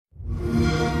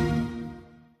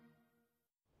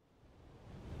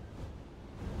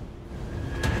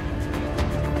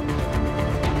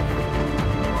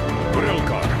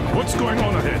What's going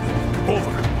on ahead?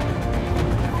 Over.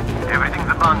 Everything's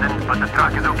abandoned, but the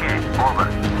truck is okay. Over.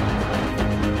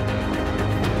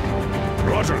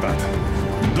 Roger that.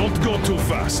 Don't go too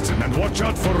fast, and watch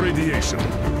out for radiation.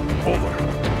 Over.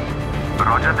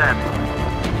 Roger that.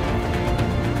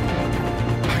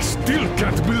 I still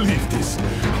can't believe this.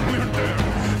 We're there.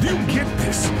 Do you get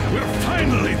this? We're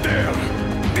finally there.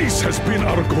 This has been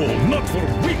our goal, not for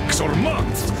weeks or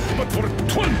months, but for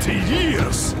 20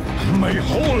 years. My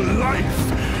whole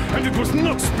life. And it was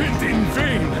not spent in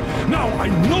vain. Now I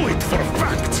know it for a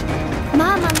fact.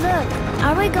 Mama, look.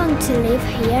 Are we going to live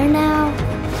here now?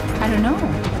 I don't know.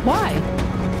 Why?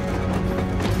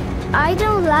 I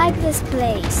don't like this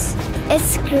place.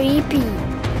 It's creepy.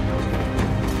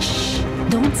 Shh!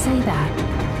 Don't say that.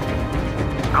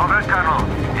 Over, Colonel.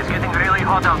 It's getting really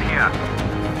hot out here.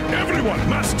 Everyone,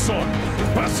 masks on.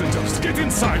 Passengers, get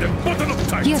inside and button up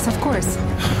tight. Yes, of course.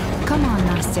 Come on,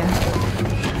 Nastya.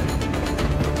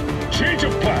 Change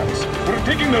of plans. We're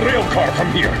taking the rail car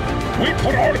from here. Wait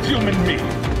for Artyom and me.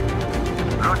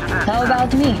 Roger that. How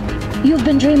about me? You've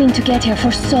been dreaming to get here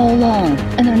for so long,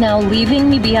 and are now leaving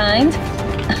me behind?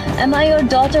 Am I your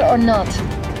daughter or not?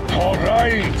 All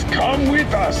right, come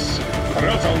with us, or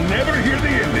else I'll never hear the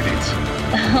end of it.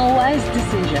 A wise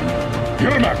decision.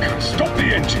 Yermak, stop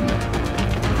the engine.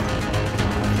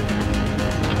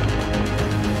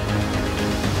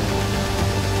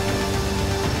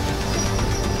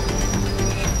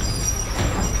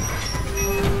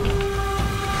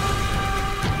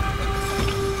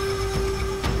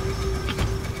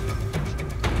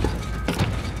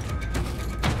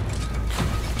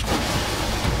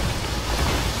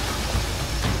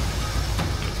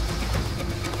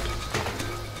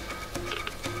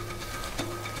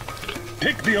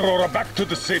 Take the Aurora back to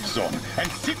the safe zone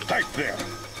and sit tight there.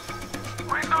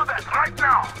 We do that right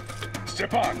now.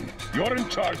 Stepan, you're in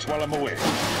charge while I'm away.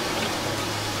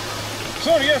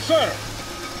 Sir, yes, sir.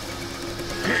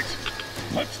 Great.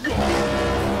 Let's go.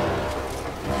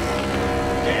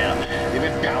 Damn, they've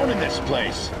been pounding this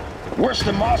place. Worse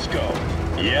than Moscow.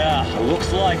 Yeah,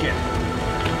 looks like it.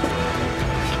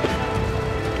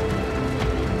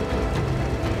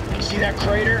 See that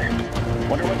crater?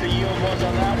 Wonder what the yield was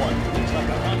on that one. Looks like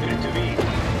 100 to me.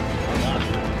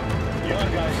 The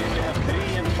other guys used to have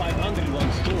 3 and 500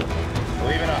 ones too.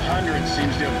 Well, even 100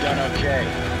 seems to have done okay.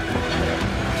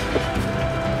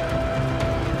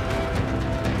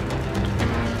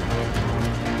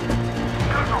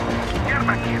 Colonel, get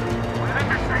back here. We're in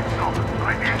the safe zone.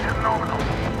 Radiation nominal.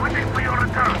 Waiting for your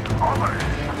return. Over.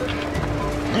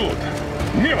 Good.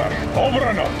 Miller, over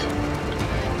and out.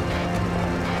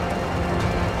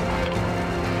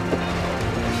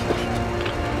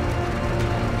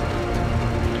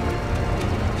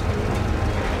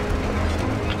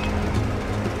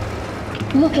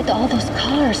 Look at all those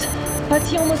cars.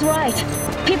 Artyom was right.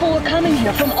 People were coming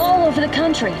here from all over the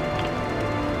country.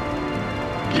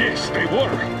 Yes, they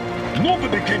were.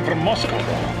 Nobody came from Moscow,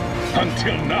 though.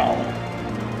 Until now.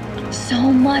 So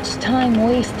much time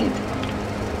wasted.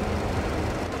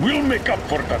 We'll make up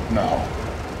for that now.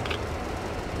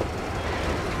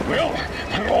 Well,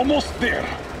 we're almost there.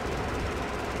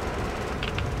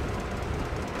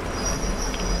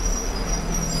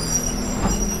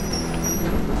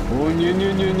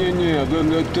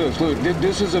 Oh,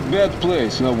 this is a bad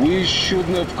place. Now, we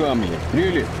shouldn't have come here.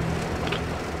 Really?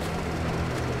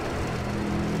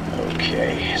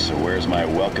 Okay, so where's my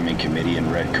welcoming committee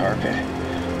and red carpet?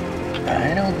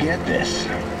 I don't get this.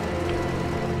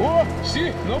 Oh,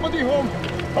 see? Nobody home.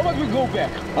 How about we go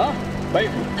back, huh? Bye.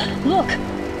 Look!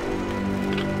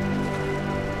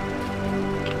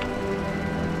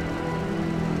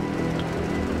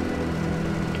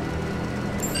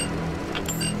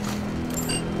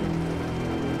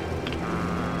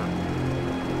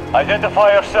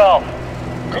 Identify yourself.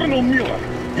 Colonel Miller,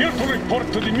 here to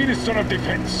report to the Minister of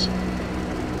Defense.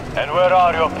 And where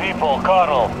are your people,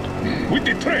 Colonel? With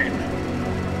the train.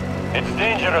 It's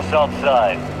dangerous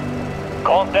outside.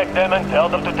 Contact them and tell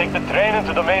them to take the train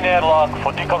into the main airlock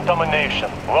for decontamination.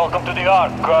 Welcome to the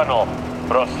Ark, Colonel.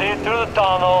 Proceed through the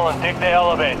tunnel and take the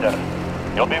elevator.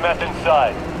 You'll be met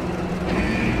inside.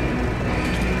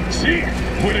 See?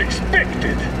 We're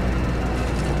expected.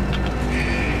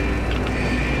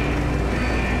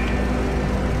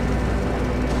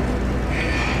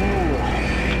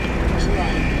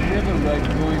 Like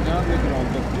going underground,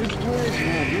 but this place,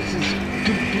 man, this is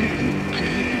completely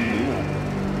new.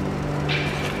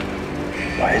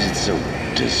 Why is it so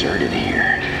deserted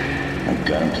here? No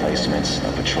gun emplacements,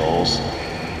 no patrols,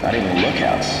 not even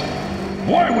lookouts.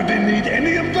 Why would they need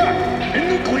any of that? A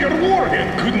nuclear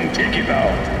warhead couldn't take it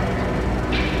out.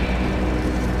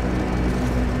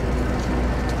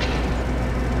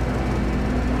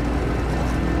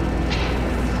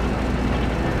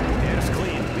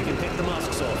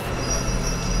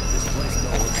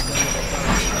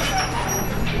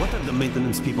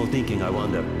 these people thinking, I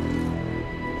wonder?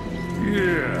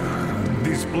 Yeah,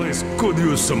 this place could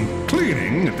use some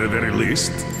cleaning at the very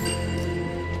least.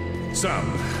 Sam,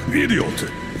 idiot,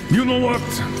 you know what?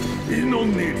 There's no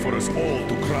need for us all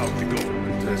to crowd the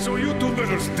government, so you two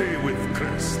better stay with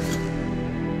Crest.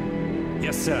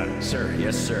 Yes, sir. Sir,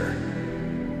 yes, sir.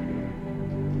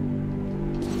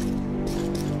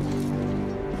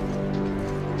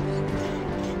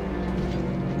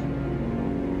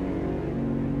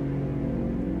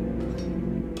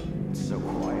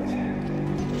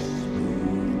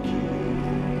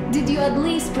 Did you at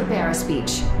least prepare a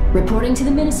speech? Reporting to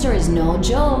the minister is no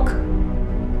joke.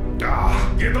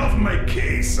 Ah, get off my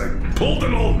case. I pulled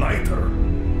an all-nighter.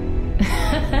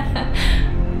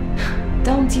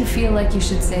 Don't you feel like you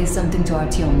should say something to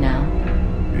Artyom now?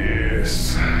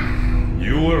 Yes.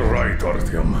 You were right,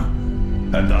 Artyom.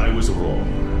 And I was wrong.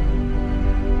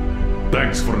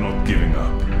 Thanks for not giving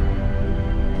up.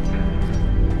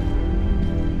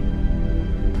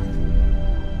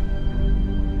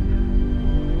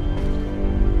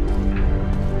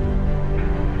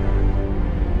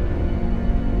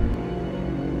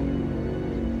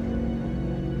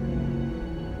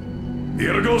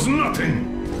 Here goes nothing!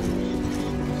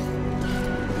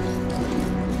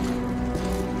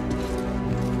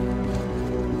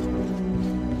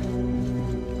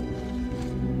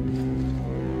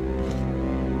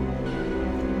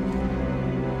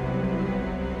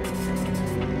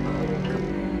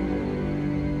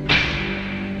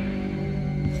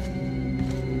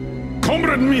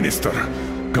 Comrade Minister,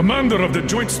 Commander of the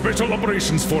Joint Special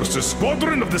Operations Forces,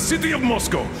 Squadron of the City of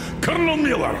Moscow, Colonel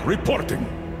Miller, reporting.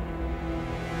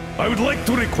 I would like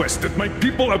to request that my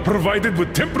people are provided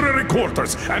with temporary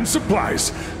quarters and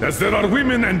supplies, as there are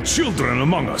women and children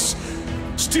among us.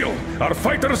 Still, our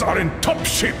fighters are in top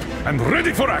shape and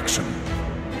ready for action.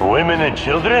 Women and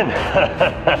children?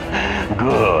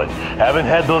 Good. Haven't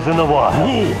had those in a while.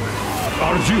 Who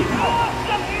are you?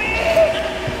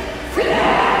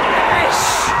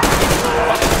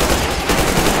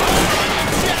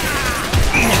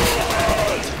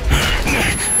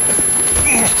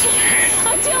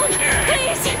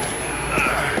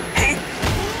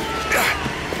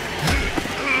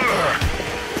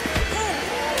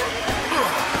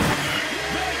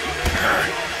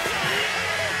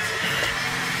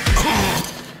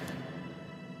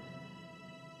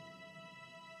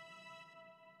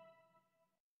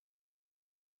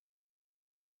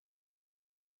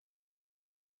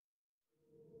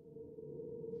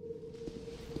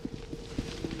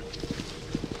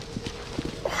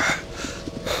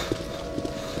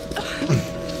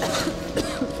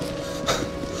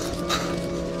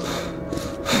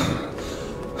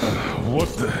 What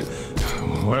the...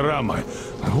 Where am I?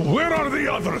 Where are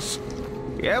the others?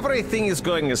 Everything is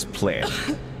going as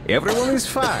planned. Everyone is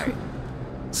fine.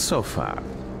 So far.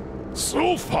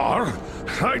 So far?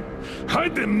 I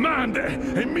demand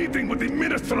a meeting with the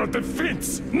Minister of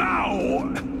Defense,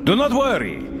 now! Do not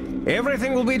worry.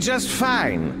 Everything will be just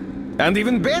fine. And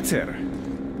even better.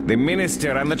 The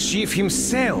Minister and the Chief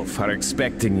himself are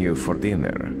expecting you for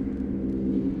dinner.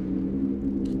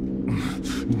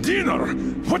 Dinner?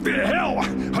 What the hell?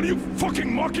 Are you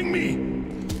fucking mocking me?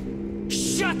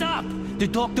 Shut up! The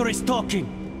doctor is talking.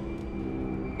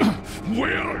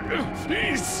 Where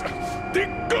is the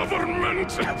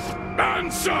government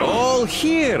answer? All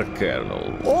here,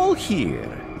 Colonel. All here.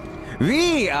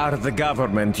 We are the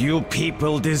government you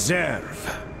people deserve.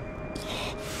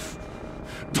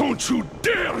 Don't you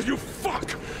dare, you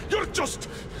fuck! You're just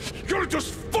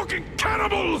fucking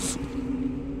cannibals!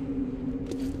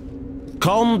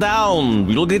 Calm down.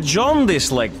 We'll get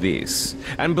jaundice like this.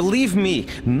 And believe me,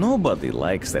 nobody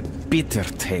likes that bitter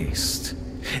taste.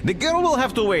 The girl will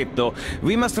have to wait, though.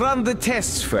 We must run the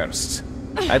tests first.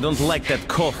 I don't like that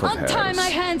cough of hers. Untie my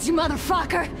hands, you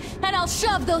motherfucker! And I'll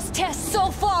shove those tests so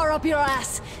far up your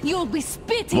ass, you'll be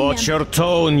spitting Watch them. your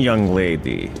tone, young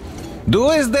lady.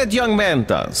 Do as that young man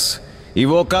does. He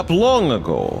woke up long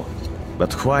ago,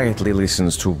 but quietly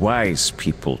listens to wise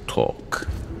people talk.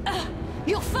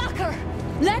 You fucker!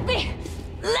 Let me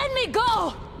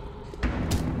go!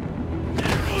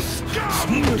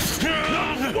 Scum!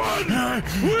 Not one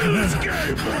will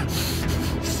escape!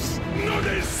 Not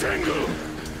a single!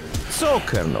 So,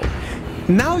 Colonel,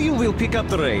 now you will pick up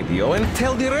the radio and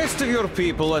tell the rest of your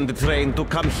people on the train to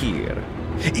come here.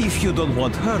 If you don't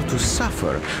want her to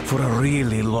suffer for a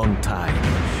really long time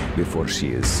before she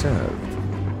is served.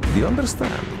 Do you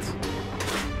understand?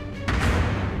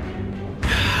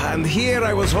 And here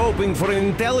I was hoping for an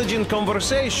intelligent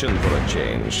conversation for a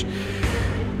change.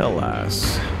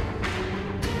 Alas.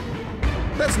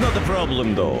 That's not the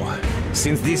problem, though.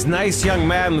 since this nice young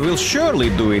man will surely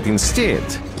do it instead.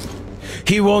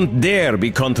 He won't dare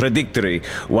be contradictory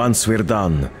once we're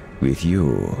done with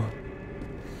you.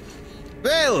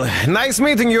 Well, nice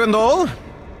meeting you and all.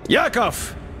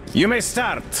 Yakov, you may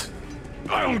start.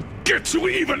 I'll get you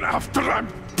even after I'm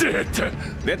dead.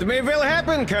 That may well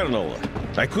happen, Colonel.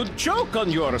 I could choke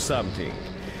on you or something.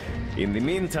 In the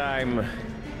meantime,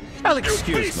 I'll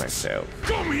excuse myself.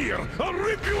 Come here! I'll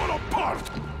rip you all apart!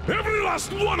 Every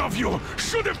last one of you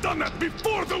should have done that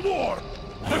before the war!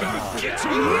 And I'll get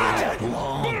you ready!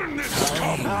 Burn this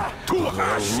scum to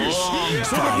ashes!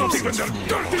 So that not even their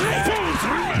dirty bones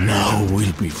remain! Now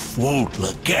we'll be full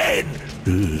again.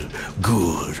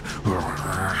 Good.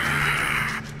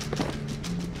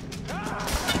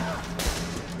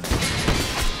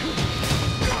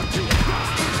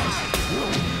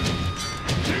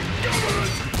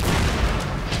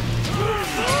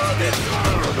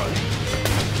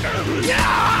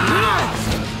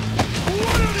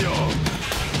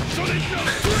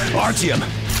 Artyom!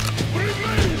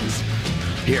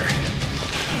 Here.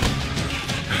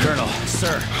 Colonel,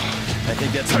 sir, I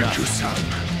think that's enough. Thank you, son.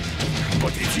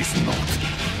 But it is not.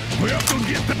 We have to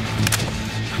get them.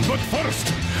 But first,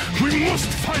 we must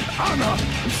find Anna!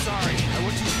 I'm sorry, I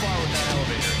went too far with that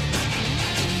elevator.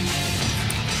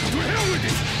 To hell with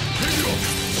it! Pedro,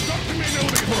 start the main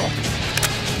elevator up!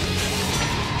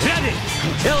 Ready!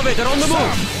 Elevator on the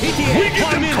move! ETA, we give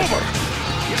 1 them minute! cover!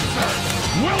 Yes, sir!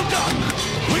 Well done!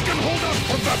 We can hold out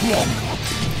for that long!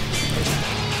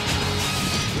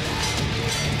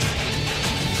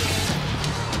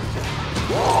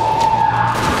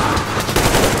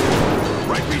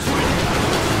 Right this way!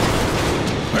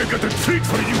 I got a treat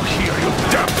for you here, you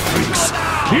damn freaks!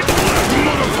 Eat blood,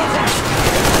 motherfuckers!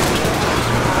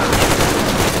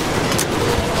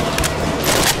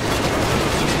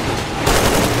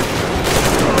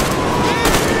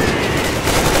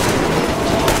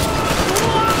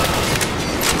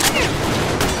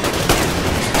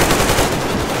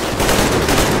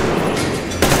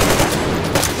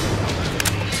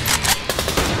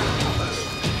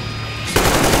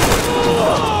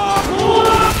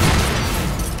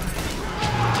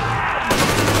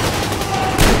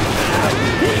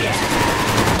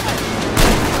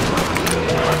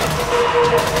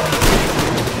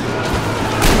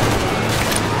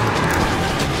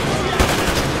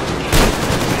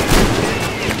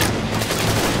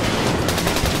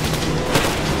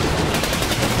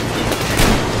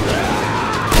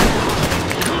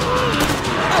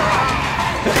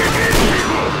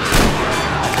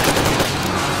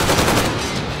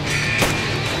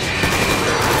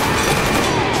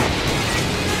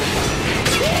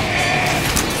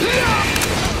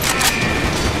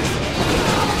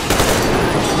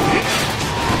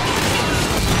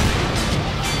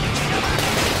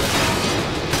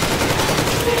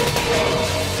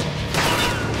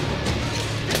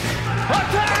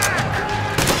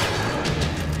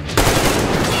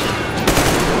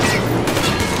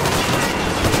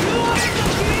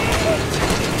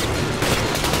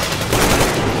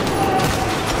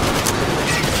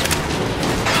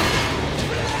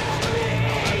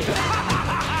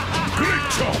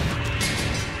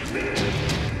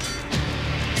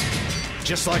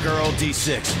 Just like our old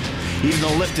D6. Even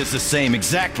the lift is the same,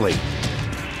 exactly.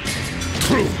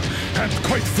 True, and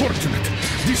quite fortunate.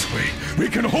 This way, we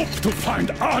can hope to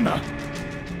find Anna.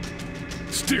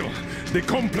 Still, the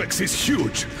complex is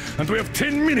huge, and we have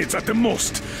 10 minutes at the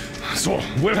most. So,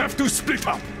 we'll have to split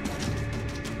up.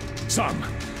 Sam,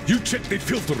 you check the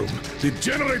filter room, the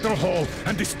generator hall,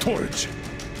 and the storage.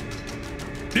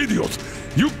 Idiot,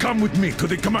 you come with me to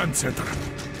the command center.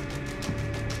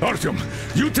 Artyom,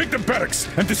 you take the barracks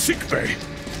and the sick bay.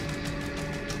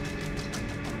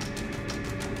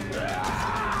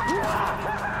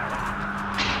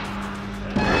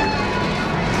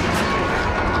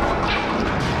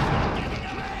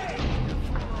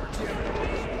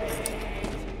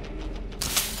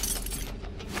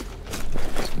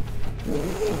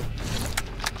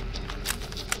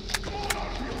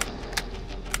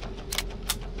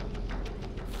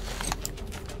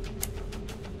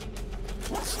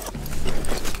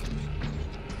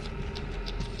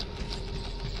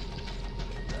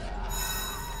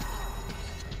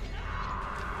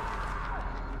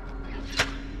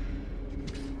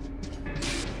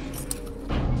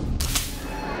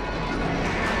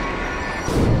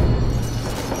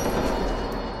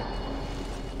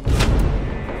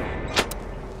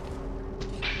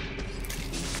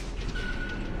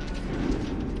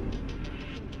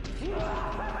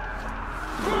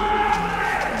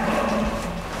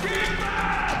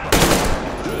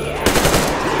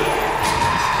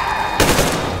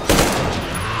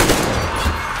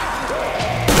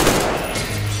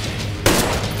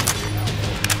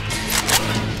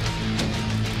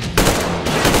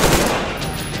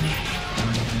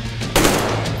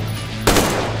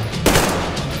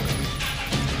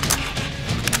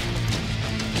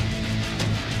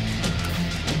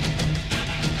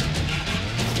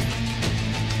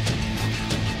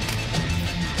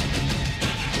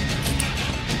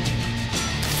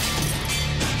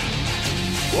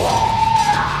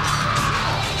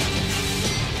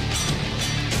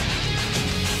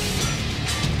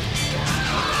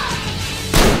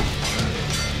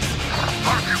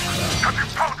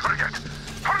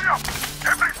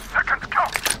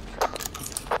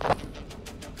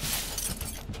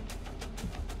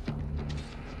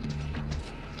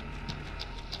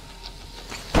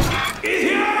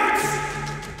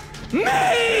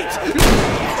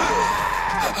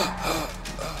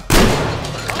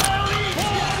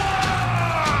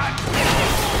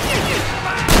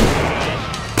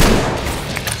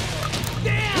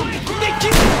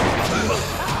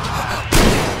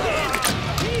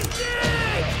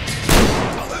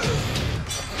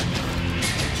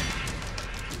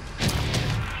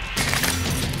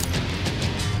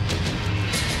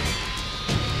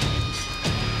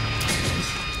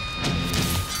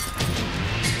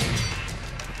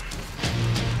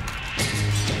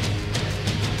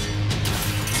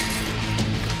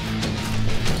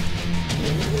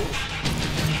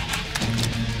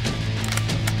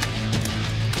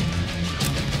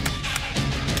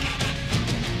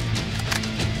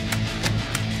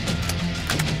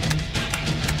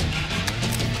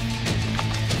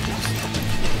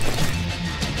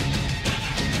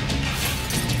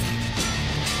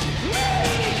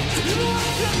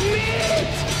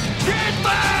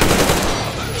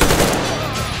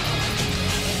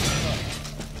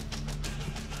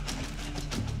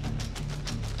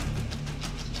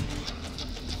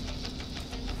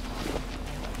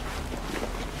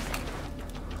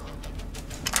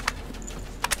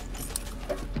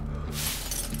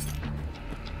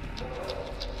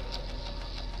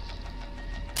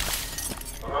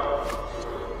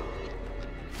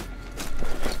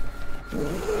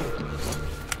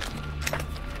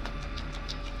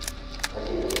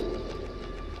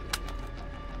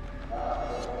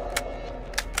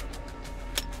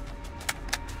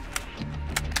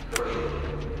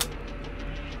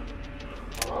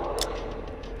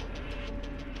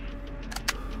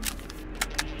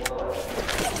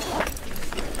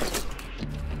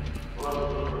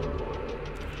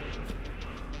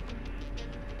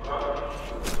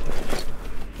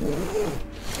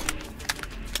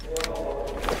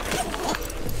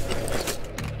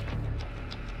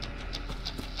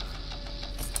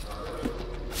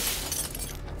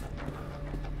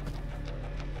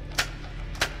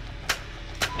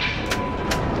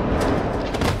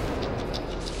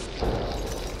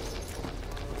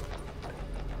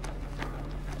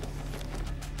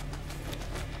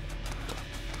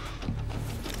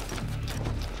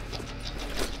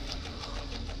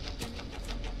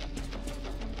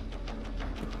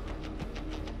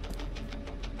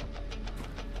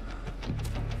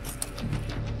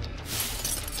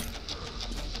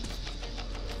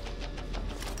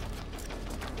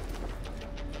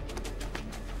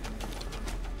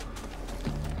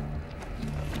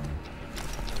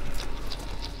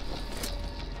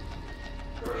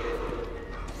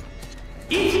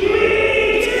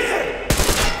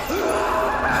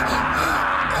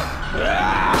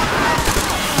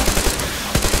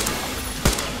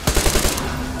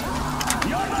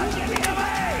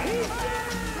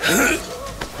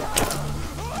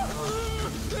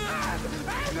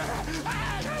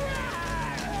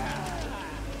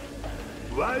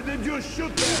 Why did you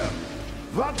shoot there?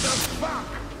 What the fuck?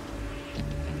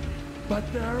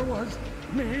 But there was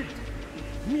meat.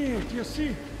 Meat, you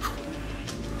see.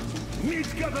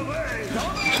 Meat got away!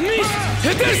 Meat!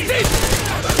 It is this!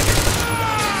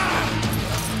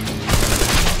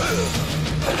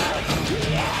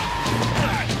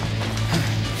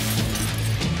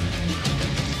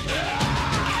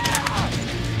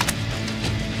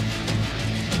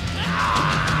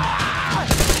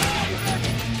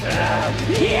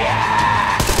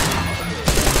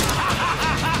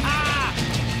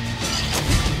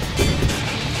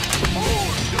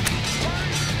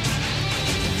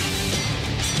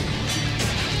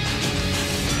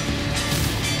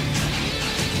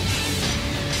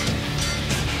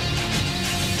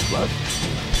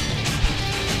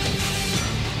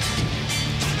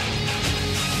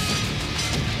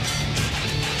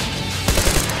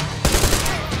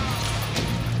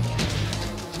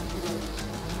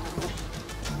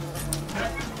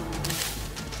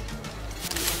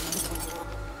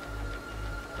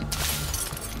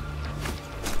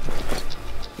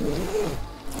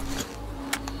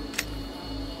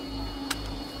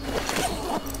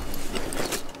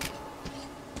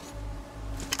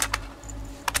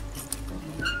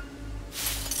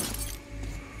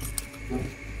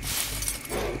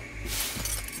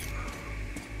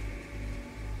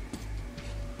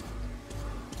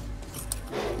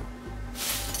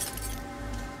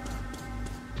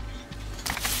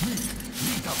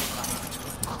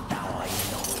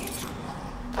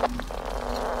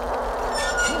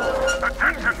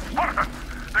 Attention, Spartans!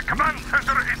 The command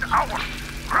center is ours!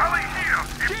 Rally here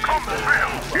if comms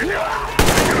fail! It is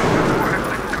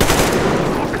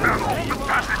lock down all the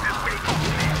passages we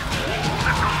complete!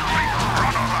 Let those traitors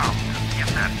run around! Get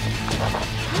that?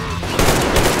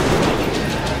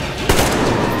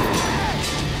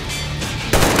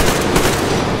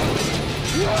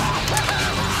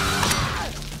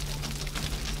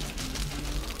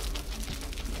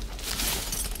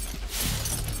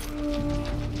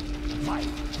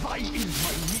 Why is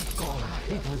my meat gone?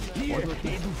 It was here,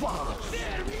 it was.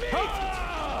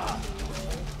 Ah!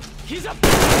 He's up!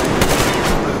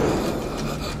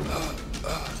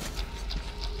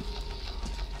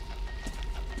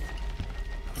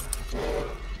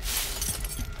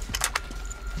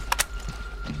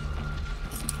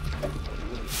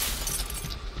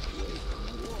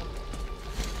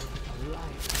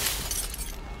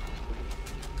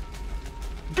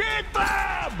 Get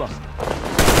them!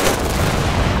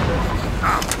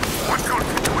 What's your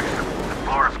situation? The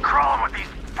floor is crawling with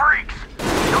these freaks!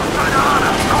 Don't try to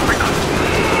helping us!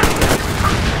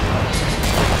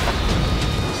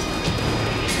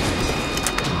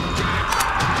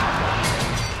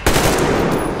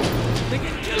 They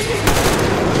can kill me!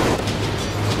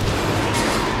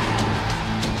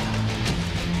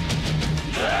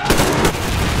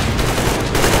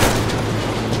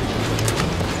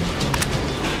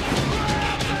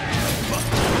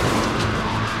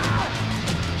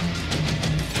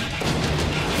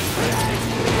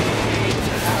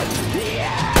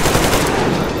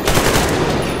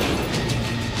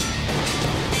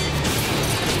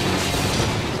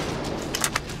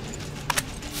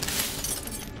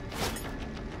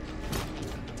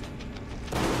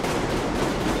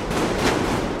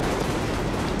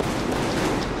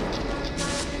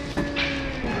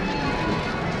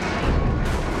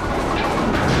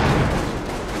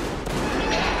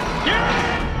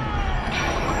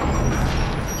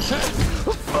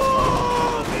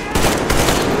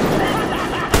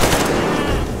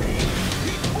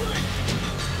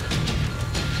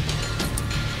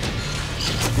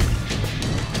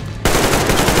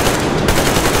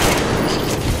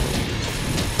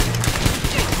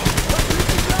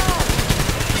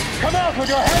 Put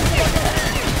your hands up!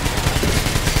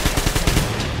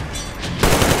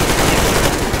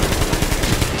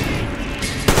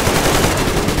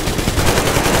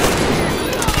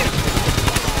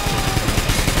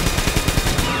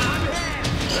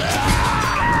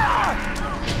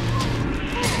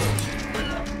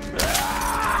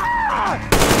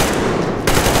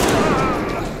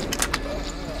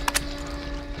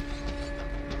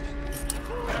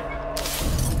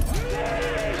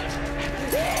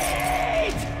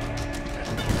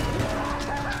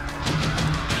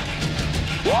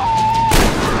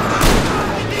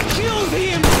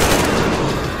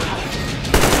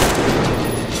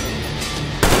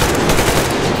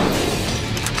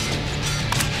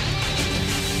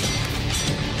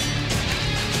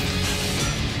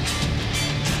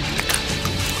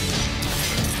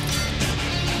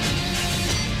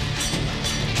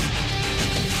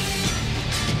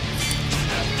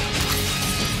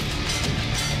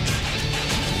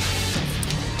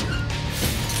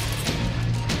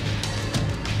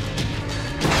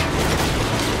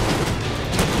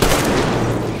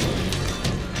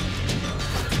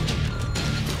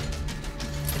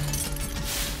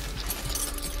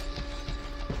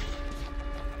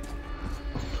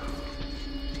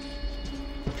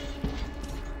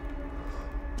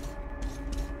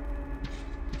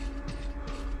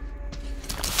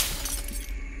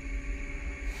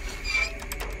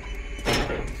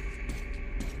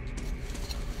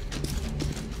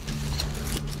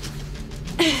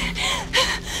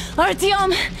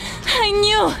 Artyom! I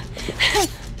knew!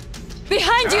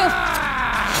 Behind you!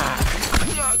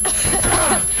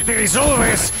 There is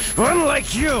always one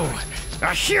like you!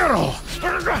 A hero!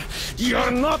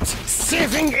 You're not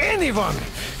saving anyone!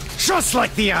 Just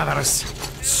like the others!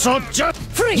 So just...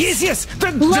 Freeze! Yes!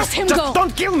 Let him go!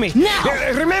 Don't kill me!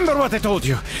 Now! Remember what I told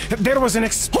you! There was an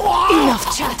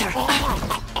Enough chatter!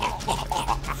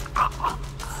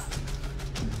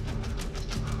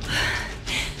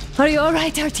 Are you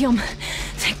alright, Artyom?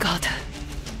 Thank God.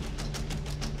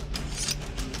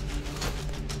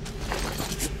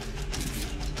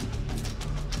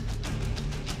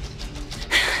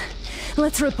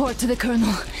 Let's report to the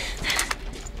Colonel.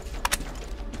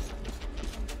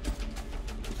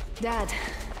 Dad,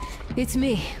 it's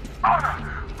me.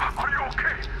 Anna, are you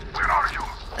okay? Where are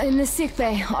you? In the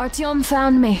sickbay. Artyom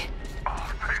found me.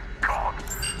 Oh, thank God.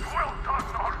 Well done,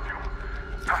 Artyom.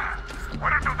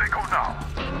 Where do they go now?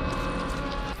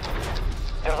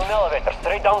 There's an elevator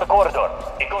straight down the corridor.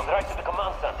 It goes right to the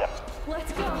command center.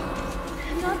 Let's go.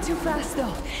 Not too fast,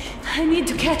 though. I need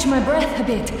to catch my breath a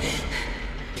bit.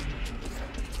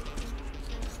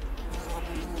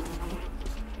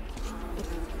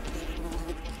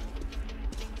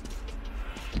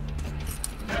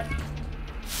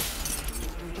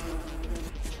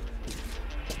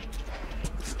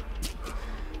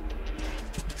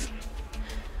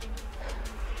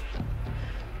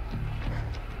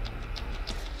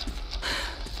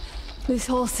 This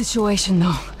whole situation,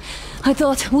 though. I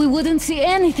thought we wouldn't see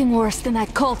anything worse than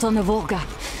that cult on the Volga.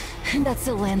 And that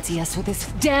Silencius with his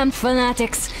damn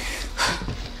fanatics.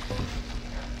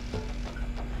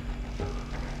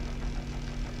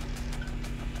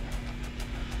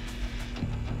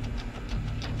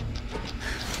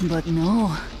 But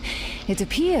no. It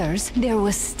appears there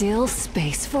was still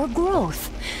space for growth.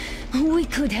 We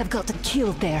could have gotten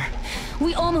killed there.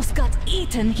 We almost got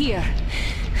eaten here.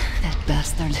 That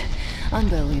bastard.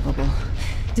 Unbelievable.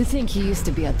 To think he used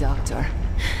to be a doctor.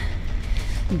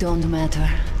 Don't matter.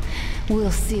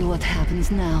 We'll see what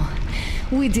happens now.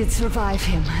 We did survive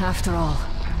him, after all.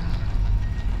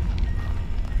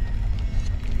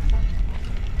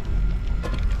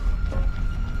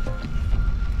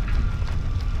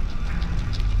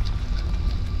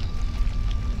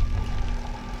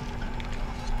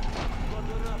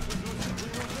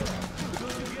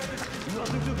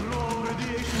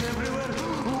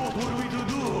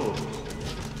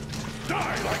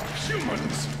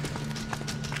 Humans!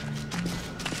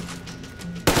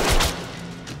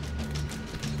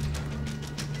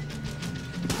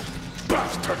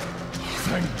 Bastard!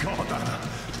 Thank God, Anna.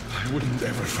 I wouldn't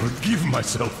ever forgive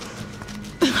myself.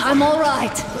 I'm all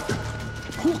right.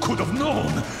 Who could have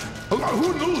known?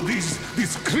 Who knew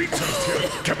these creatures here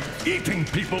kept eating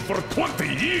people for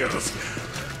 20 years?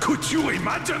 Could you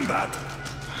imagine that?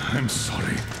 I'm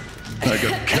sorry. I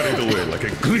got carried away like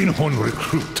a greenhorn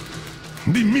recruit.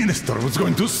 The minister was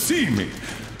going to see me.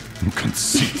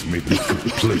 Conceit made me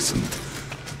complacent.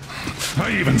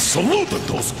 I even saluted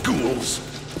those ghouls.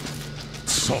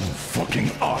 Some fucking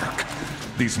ark.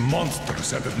 These monsters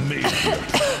had it made here,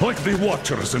 like the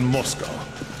Watchers in Moscow.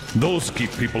 Those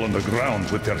keep people on the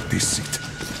ground with their deceit.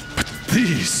 But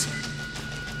these...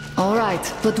 All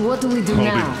right, but what do we do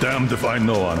now? I'll be damned if I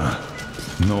know, Anna.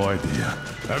 No idea.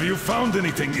 Have you found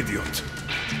anything, idiot?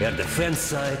 Their defense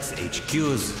sites,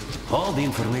 HQs, all the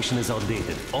information is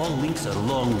outdated. All links are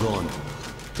long gone.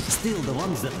 Still, the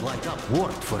ones that light up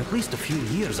worked for at least a few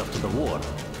years after the war.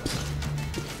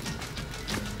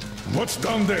 What's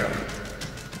down there?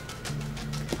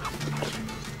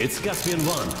 It's Caspian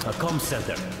 1, a comm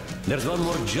center. There's one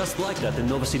more just like that in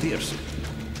Novosibirsk.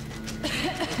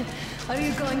 Are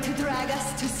you going to drag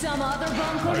us to some other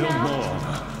bunker I don't now? know,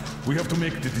 Anna. We have to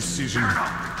make the decision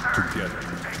together.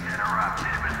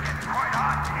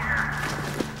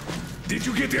 Did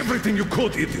you get everything you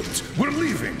could, idiot? We're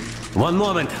leaving. One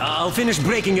moment, I'll finish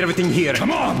breaking everything here.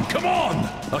 Come on, come on!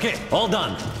 Okay, all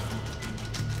done.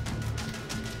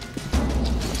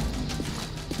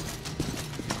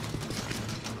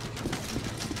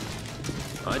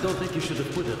 I don't think you should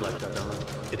have put it like that, Alan.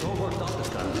 It all worked out this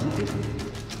time, didn't it?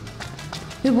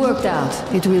 It worked out.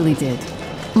 It really did.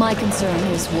 My concern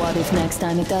is what if next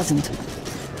time it doesn't?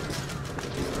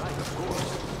 Right, of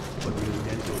course. But we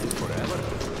intend to live forever.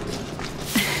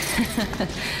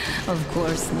 Of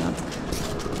course not.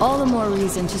 All the more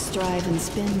reason to strive and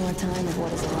spend more time with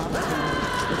what is allowed to you.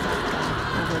 With that guy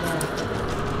over there.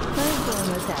 I've grown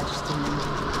attached to him.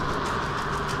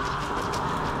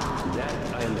 That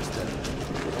I understand.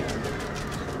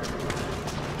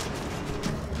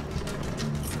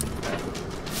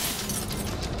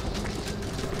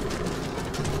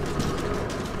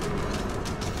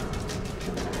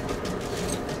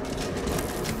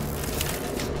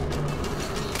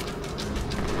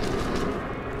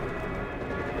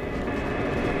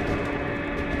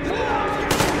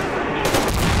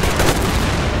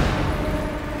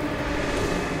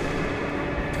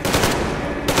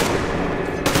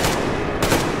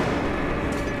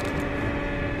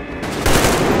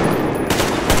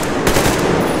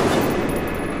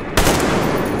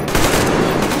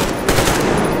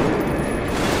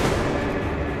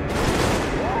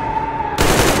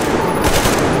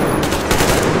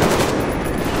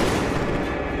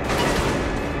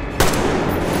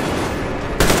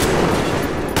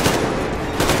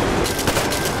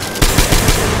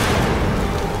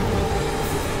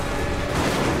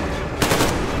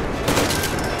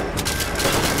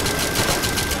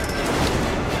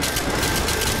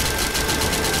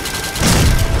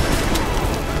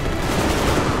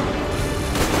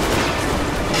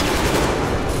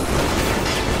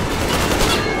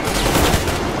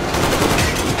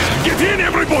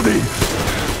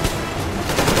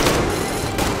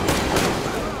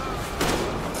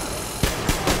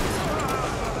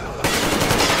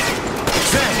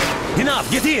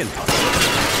 Get in!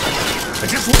 I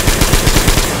just...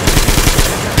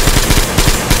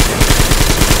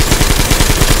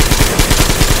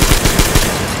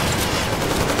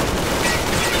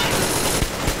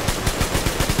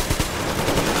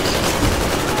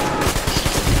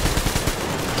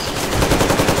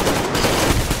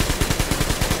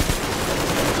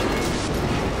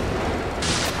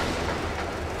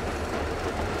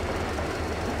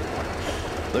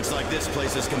 Looks like this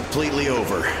place is completely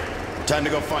over. Time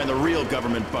to go find the real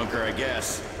government bunker, I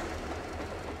guess.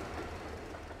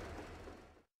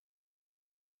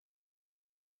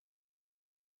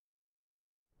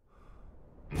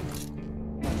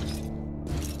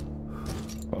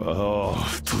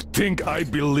 Oh, to think I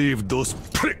believed those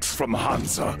pricks from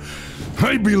Hansa.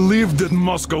 I believed that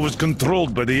Moscow was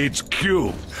controlled by the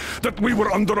HQ, that we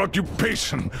were under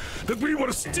occupation, that we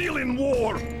were still in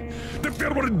war, that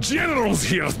there were generals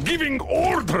here giving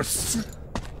orders.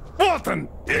 What an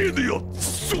idiot,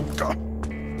 suka!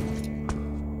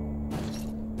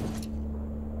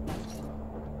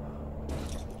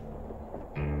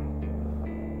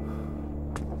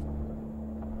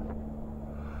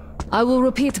 I will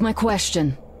repeat my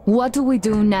question. What do we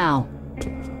do now?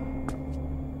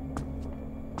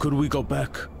 Could we go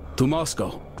back to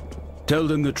Moscow? Tell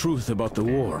them the truth about the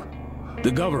war.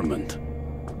 The government.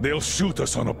 They'll shoot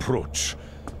us on approach.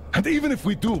 And even if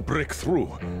we do break through,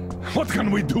 what can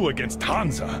we do against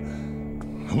Hansa?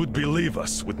 Who'd believe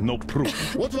us with no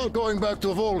proof? What about going back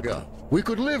to Volga? We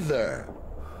could live there.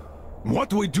 What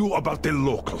do we do about the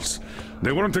locals?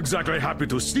 They weren't exactly happy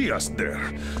to see us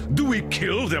there. Do we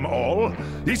kill them all?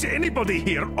 Is anybody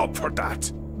here up for that?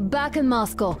 Back in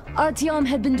Moscow, Artyom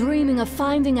had been dreaming of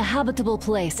finding a habitable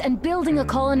place and building a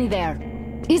colony there.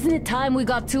 Isn't it time we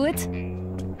got to it?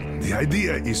 The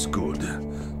idea is good.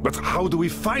 But how do we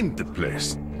find the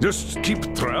place? Just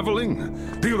keep traveling?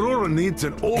 The Aurora needs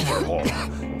an overhaul.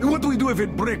 What do we do if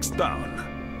it breaks down?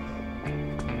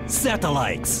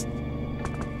 Satellites!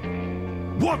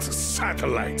 What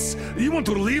satellites? You want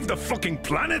to leave the fucking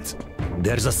planet?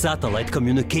 There's a satellite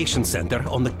communication center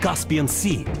on the Caspian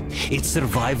Sea. It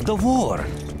survived the war.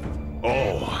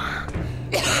 Oh.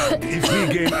 If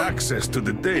we gain access to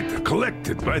the data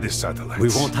collected by the satellites... We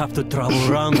won't have to travel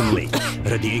randomly.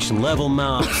 Radiation level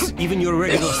maps, even your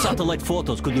regular satellite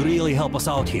photos could really help us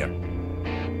out here.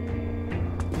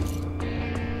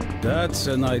 That's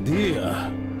an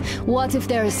idea. What if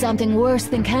there is something worse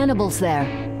than cannibals there?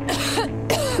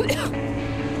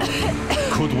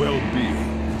 Could well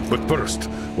be. But first,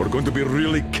 we're going to be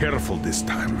really careful this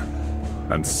time.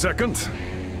 And second,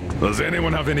 does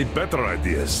anyone have any better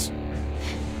ideas?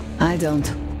 I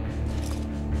don't.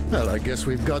 Well, I guess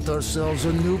we've got ourselves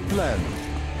a new plan.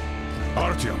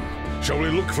 Artyom, shall we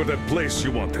look for that place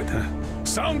you wanted, huh?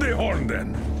 Sound the horn,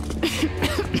 then!